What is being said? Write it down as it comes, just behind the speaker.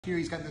Here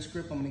he's got this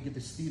grip. I'm gonna get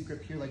the sleeve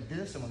grip here like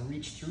this. I'm gonna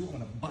reach through, I'm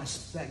gonna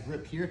bust that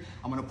grip here.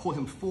 I'm gonna pull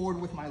him forward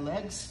with my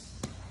legs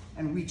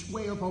and reach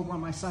way up over on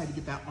my side to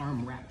get that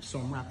arm wrapped. So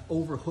I'm wrapped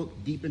over,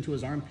 hooked deep into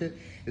his armpit.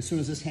 As soon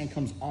as this hand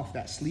comes off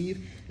that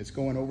sleeve, it's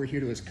going over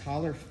here to his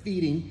collar,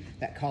 feeding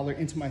that collar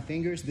into my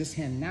fingers. This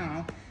hand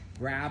now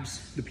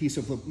grabs the piece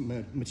of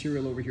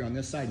material over here on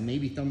this side.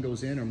 Maybe thumb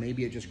goes in, or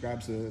maybe it just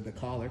grabs the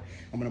collar.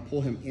 I'm gonna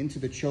pull him into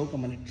the choke.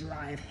 I'm gonna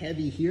drive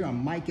heavy here. I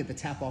might get the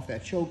tap off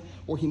that choke,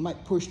 or he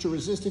might push to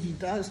resist. If he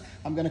does,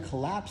 I'm gonna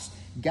collapse,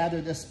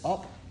 gather this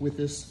up with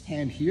this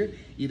hand here,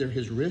 either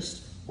his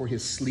wrist or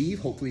his sleeve,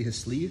 hopefully his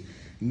sleeve.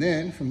 And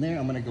then from there,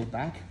 I'm gonna go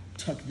back,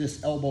 tuck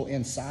this elbow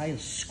inside,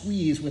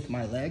 squeeze with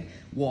my leg,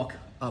 walk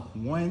up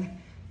 1,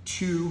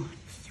 2,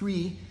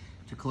 3,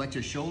 to collect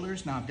his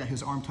shoulders. Now I've got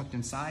his arm tucked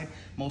inside.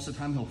 Most of the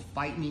time he'll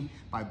fight me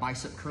by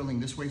bicep curling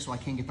this way so I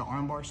can't get the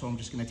arm bar. So I'm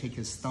just gonna take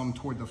his thumb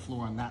toward the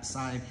floor on that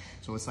side.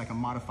 So it's like a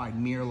modified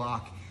mirror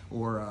lock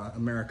or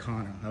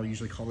Americana. I would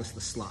usually call this the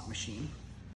slot machine.